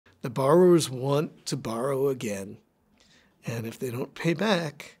The borrowers want to borrow again. And if they don't pay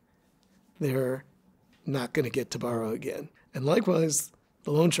back, they're not going to get to borrow again. And likewise,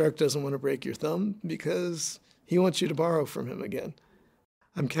 the loan shark doesn't want to break your thumb because he wants you to borrow from him again.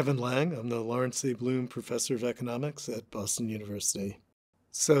 I'm Kevin Lang. I'm the Lawrence A. Bloom Professor of Economics at Boston University.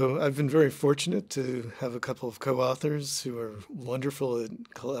 So I've been very fortunate to have a couple of co-authors who are wonderful at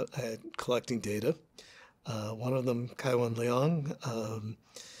collecting data. One of them, Kaiwan Leong,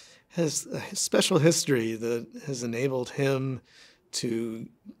 has a special history that has enabled him to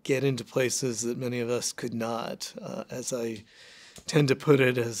get into places that many of us could not. As I tend to put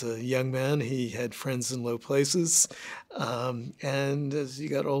it, as a young man, he had friends in low places. And as he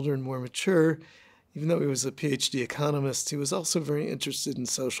got older and more mature, even though he was a PhD economist, he was also very interested in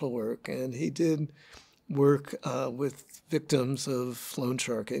social work. And he did work with victims of loan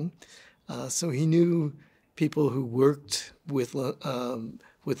sharking. So he knew people who worked with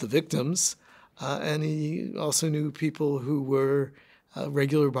the victims. And he also knew people who were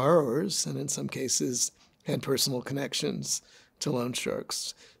regular borrowers, and in some cases had personal connections to loan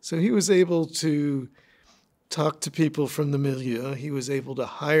sharks. So he was able to talk to people from the milieu. He was able to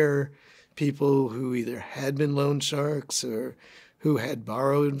hire people who either had been loan sharks or who had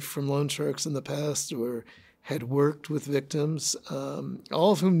borrowed from loan sharks in the past or had worked with victims,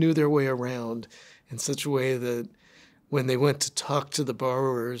 all of whom knew their way around in such a way that when they went to talk to the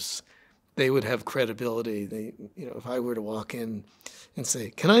borrowers, they would have credibility. If I were to walk in and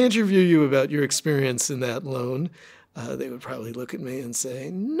say, "Can I interview you about your experience in that loan?" They would probably look at me and say,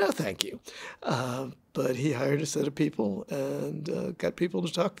 "No, thank you." But he hired a set of people and got people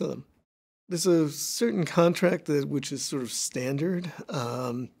to talk to them. There's a certain contract which is sort of standard.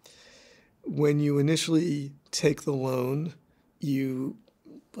 When you initially take the loan,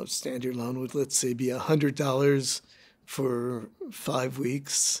 a standard loan would, let's say, be $100 for 5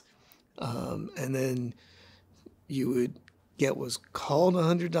 weeks. And then you would get what's called a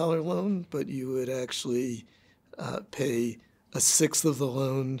 $100 loan, but you would actually pay a sixth of the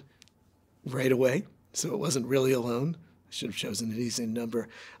loan right away. So it wasn't really a loan. I should have chosen an easy number,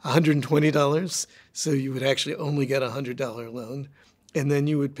 $120. So you would actually only get a $100 loan. And then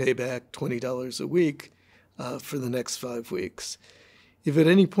you would pay back $20 a week for the next 5 weeks. If at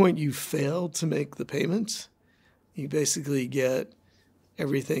any point you fail to make the payment, you basically get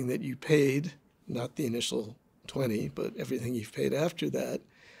everything that you paid, not the initial 20, but everything you've paid after that,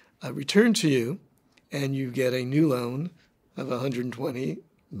 returned to you, and you get a new loan of 120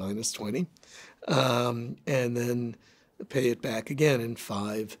 minus 20, and then pay it back again in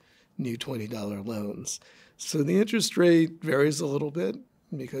 5 new $20 loans. So the interest rate varies a little bit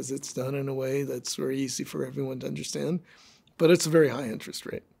because it's done in a way that's very easy for everyone to understand, but it's a very high interest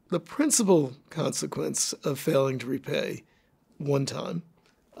rate. The principal consequence of failing to repay one time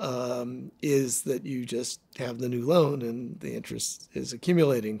is that you just have the new loan and the interest is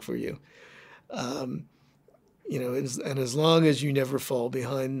accumulating for you. And as long as you never fall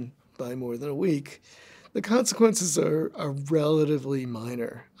behind by more than a week, the consequences are relatively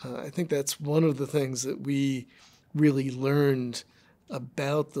minor. I think that's one of the things that we really learned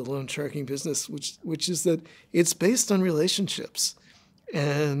about the loan sharking business, which is that it's based on relationships.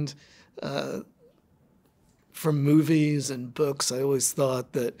 And from movies and books, I always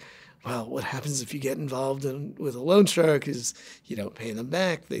thought that, well, what happens if you get involved with a loan shark is you don't pay them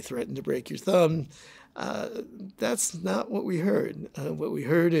back, they threaten to break your thumb. That's not what we heard. What we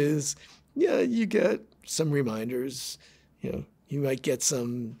heard is, you get some reminders, you might get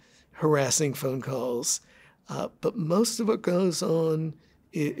some harassing phone calls, but most of what goes on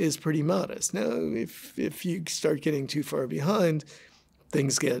is pretty modest. Now, if you start getting too far behind,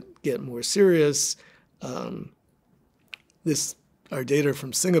 things get more serious. Our data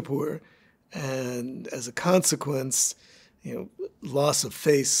from Singapore, and as a consequence, loss of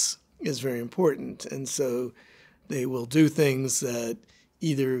face is very important. And so they will do things that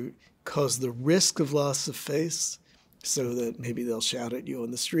either cause the risk of loss of face, so that maybe they'll shout at you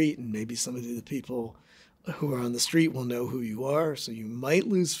on the street, and maybe some of the people who are on the street will know who you are, so you might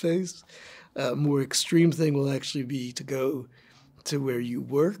lose face. A more extreme thing will actually be to go to where you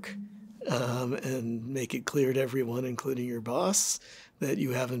work and make it clear to everyone, including your boss, that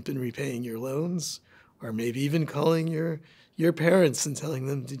you haven't been repaying your loans, or maybe even calling your parents and telling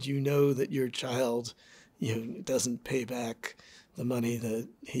them, did you know that your child doesn't pay back the money that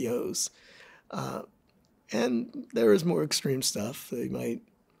he owes? And there is more extreme stuff. They might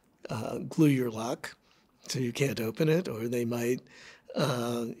glue your lock so you can't open it, or they might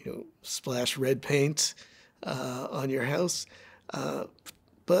splash red paint on your house.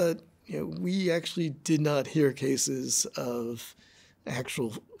 But we actually did not hear cases of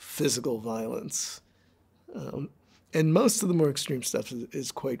actual physical violence. And most of the more extreme stuff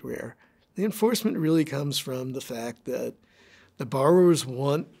is quite rare. The enforcement really comes from the fact that the borrowers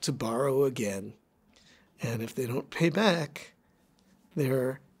want to borrow again. And if they don't pay back,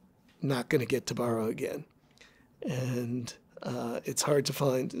 they're not going to get to borrow again. And it's hard to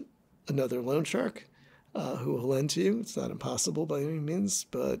find another loan shark who will lend to you. It's not impossible by any means,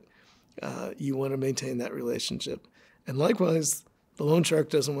 but you want to maintain that relationship. And likewise, the loan shark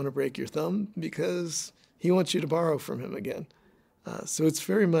doesn't want to break your thumb because he wants you to borrow from him again. So it's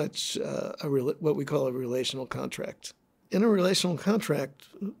very much what we call a relational contract. In a relational contract,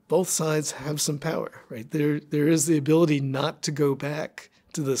 both sides have some power, right? There is the ability not to go back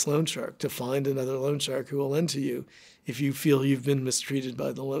to this loan shark, to find another loan shark who will lend to you if you feel you've been mistreated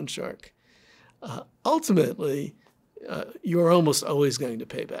by the loan shark. Ultimately, you are almost always going to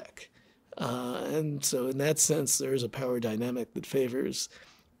pay back. And so in that sense, there is a power dynamic that favors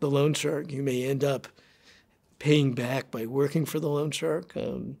the loan shark. You may end up paying back by working for the loan shark.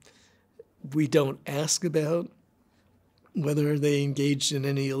 We don't ask about whether they engaged in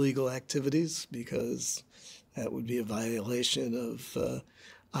any illegal activities because that would be a violation of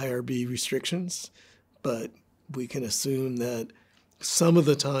IRB restrictions. But we can assume that some of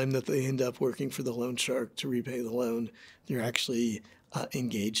the time that they end up working for the loan shark to repay the loan, they're actually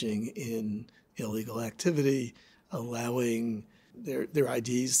engaging in illegal activity, allowing their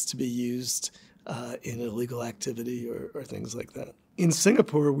IDs to be used in illegal activity or things like that. In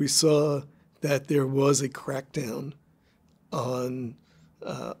Singapore, we saw that there was a crackdown on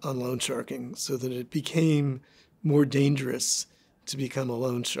loan sharking so that it became more dangerous to become a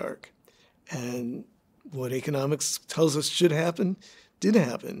loan shark. And what economics tells us should happen did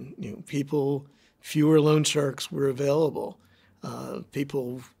happen. Fewer loan sharks were available.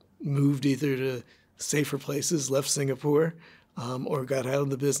 People moved either to safer places, left Singapore, or got out of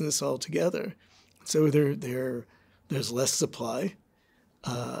the business altogether. So there's less supply,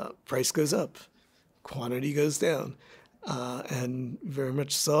 price goes up, quantity goes down, and very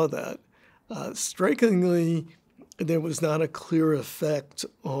much saw that. Strikingly, there was not a clear effect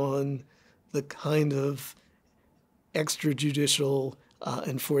on the kind of extrajudicial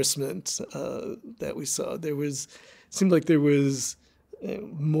enforcement that we saw. Seemed like there was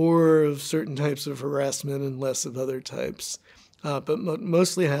more of certain types of harassment and less of other types. But what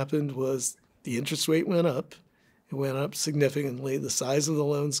mostly happened was the interest rate went up. It went up significantly. The size of the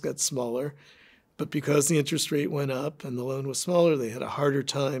loans got smaller. But because the interest rate went up and the loan was smaller, they had a harder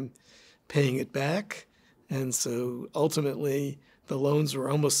time paying it back. And so ultimately, the loans were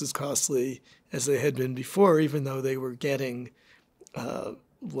almost as costly as they had been before, even though they were getting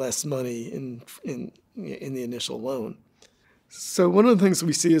less money in the initial loan. So one of the things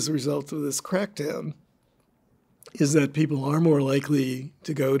we see as a result of this crackdown is that people are more likely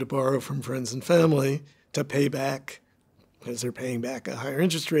to go to borrow from friends and family to pay back because they're paying back a higher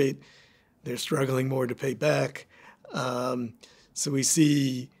interest rate. They're struggling more to pay back. So we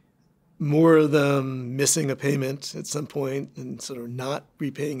see more of them missing a payment at some point and sort of not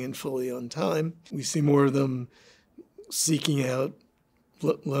repaying in fully on time. We see more of them seeking out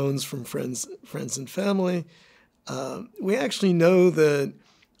loans from friends and family. We actually know that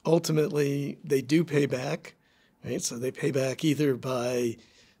ultimately they do pay back, right? So they pay back either by,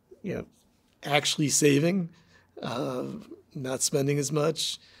 actually saving, not spending as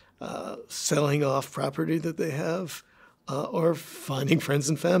much, selling off property that they have, or finding friends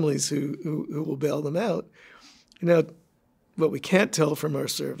and families who will bail them out. Now, what we can't tell from our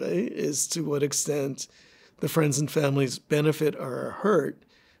survey is to what extent the friends and families benefit or are hurt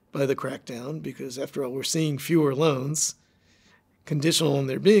by the crackdown, because after all, we're seeing fewer loans. Conditional on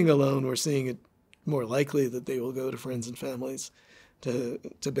there being a loan, we're seeing it more likely that they will go to friends and families to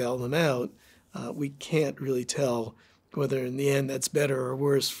bail them out. We can't really tell whether in the end that's better or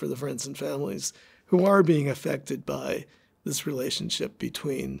worse for the friends and families who are being affected by this relationship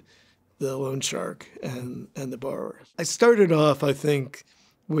between the loan shark and the borrower. I started off, I think,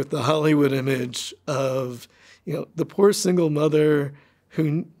 with the Hollywood image of, the poor single mother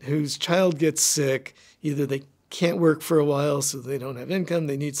whose child gets sick. Either they can't work for a while so they don't have income,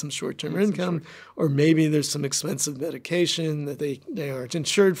 they need some short-term income, or maybe there's some expensive medication that they aren't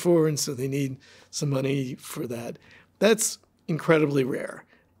insured for, and so they need some money for that. That's incredibly rare.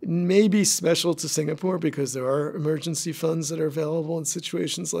 It may be special to Singapore because there are emergency funds that are available in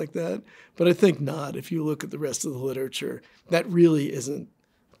situations like that, but I think not. If you look at the rest of the literature, that really isn't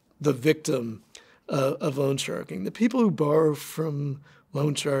the victim of loan sharking. The people who borrow from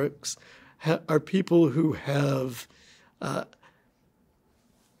loan sharks are people who have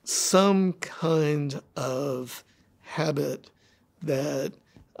some kind of habit that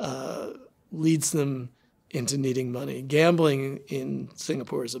leads them into needing money. Gambling in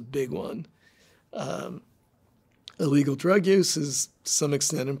Singapore is a big one. Illegal drug use is to some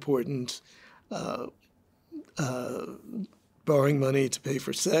extent important. Borrowing money to pay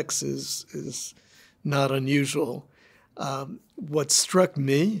for sex is not unusual. What struck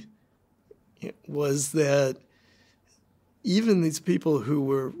me was that even these people who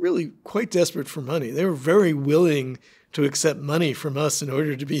were really quite desperate for money, they were very willing to accept money from us in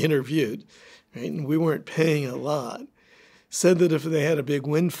order to be interviewed, right? And we weren't paying a lot. Said that if they had a big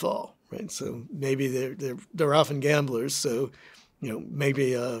windfall, right? So maybe they're often gamblers, so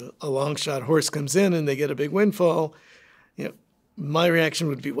maybe a long shot horse comes in and they get a big windfall. My reaction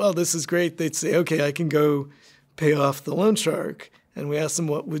would be, well, this is great. They'd say, okay, I can go pay off the loan shark. And we ask them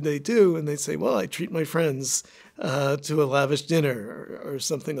what would they do, and they'd say, well, I treat my friends to a lavish dinner or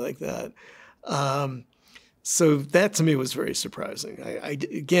something like that. So that to me was very surprising.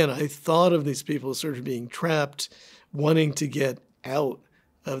 I thought of these people sort of being trapped, wanting to get out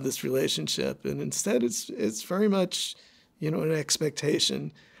of this relationship, and instead it's very much an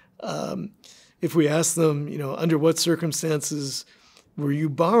expectation. If we ask them, under what circumstances were you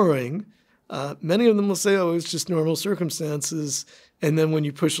borrowing, many of them will say, oh, it's just normal circumstances. And then when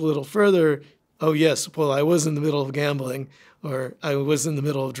you push a little further, oh, yes, well, I was in the middle of gambling or I was in the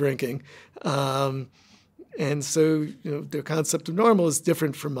middle of drinking. And so their concept of normal is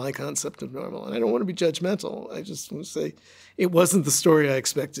different from my concept of normal. And I don't want to be judgmental. I just want to say it wasn't the story I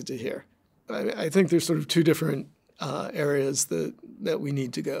expected to hear. I think there's sort of two different areas that we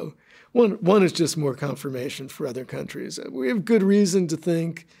need to go. One is just more confirmation for other countries. We have good reason to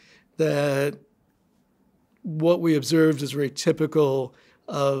think that what we observed is very typical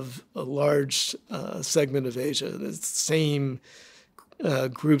of a large segment of Asia. The same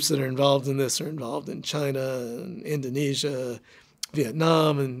groups that are involved in this are involved in China and Indonesia,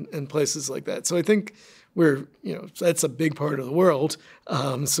 Vietnam, and places like that. So I think that's a big part of the world.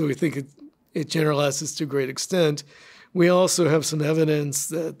 So we think it generalizes to a great extent. We also have some evidence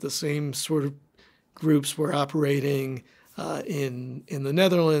that the same sort of groups were operating in the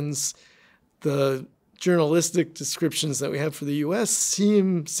Netherlands. The journalistic descriptions that we have for the U.S.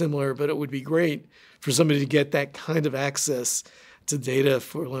 seem similar, but it would be great for somebody to get that kind of access to data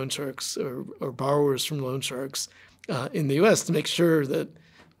for loan sharks or borrowers from loan sharks in the U.S. to make sure that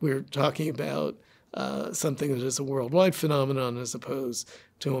we're talking about something that is a worldwide phenomenon as opposed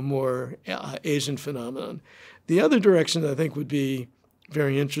to a more Asian phenomenon. The other direction that I think would be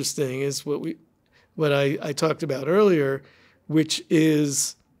very interesting is what I talked about earlier, which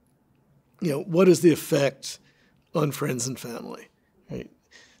is, what is the effect on friends and family, right?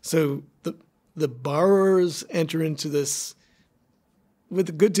 So the borrowers enter into this with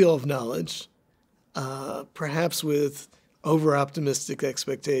a good deal of knowledge, perhaps with over-optimistic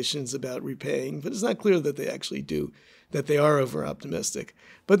expectations about repaying, but it's not clear that they actually do, that they are over-optimistic.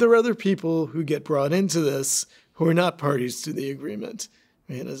 But there are other people who get brought into this who are not parties to the agreement.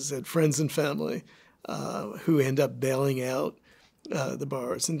 And as I said, friends and family who end up bailing out the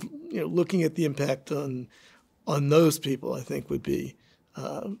borrowers. And looking at the impact on those people, I think, would be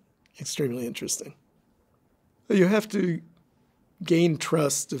extremely interesting. You have to gain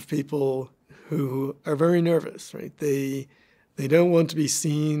trust of people who are very nervous, right? They don't want to be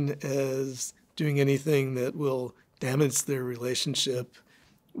seen as doing anything that will damage their relationship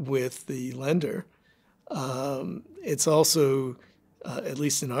with the lender. It's also, at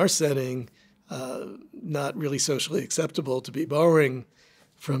least in our setting, not really socially acceptable to be borrowing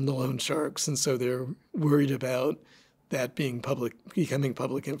from the loan sharks, and so they're worried about that becoming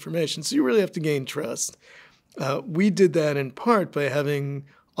public information. So you really have to gain trust. We did that in part by having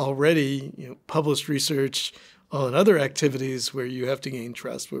already published research on other activities where you have to gain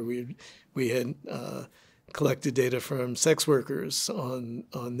trust, where we had collected data from sex workers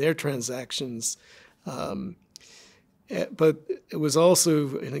on their transactions. But it was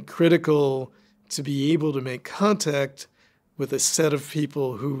also critical to be able to make contact with a set of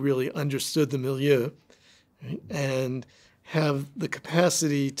people who really understood the milieu, right? And have the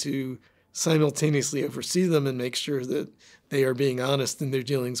capacity to simultaneously oversee them and make sure that they are being honest in their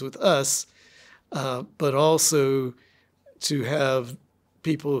dealings with us, but also to have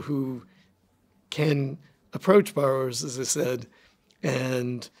people who can approach borrowers, as I said,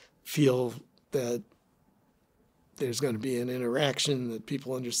 and feel that there's going to be an interaction, that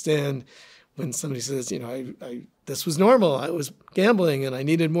people understand when somebody says, this was normal, I was gambling and I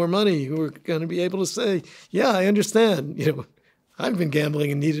needed more money, who are going to be able to say, yeah, I understand, I've been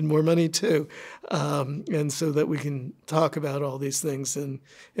gambling and needed more money too. And so that we can talk about all these things in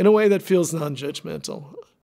a way that feels non-judgmental.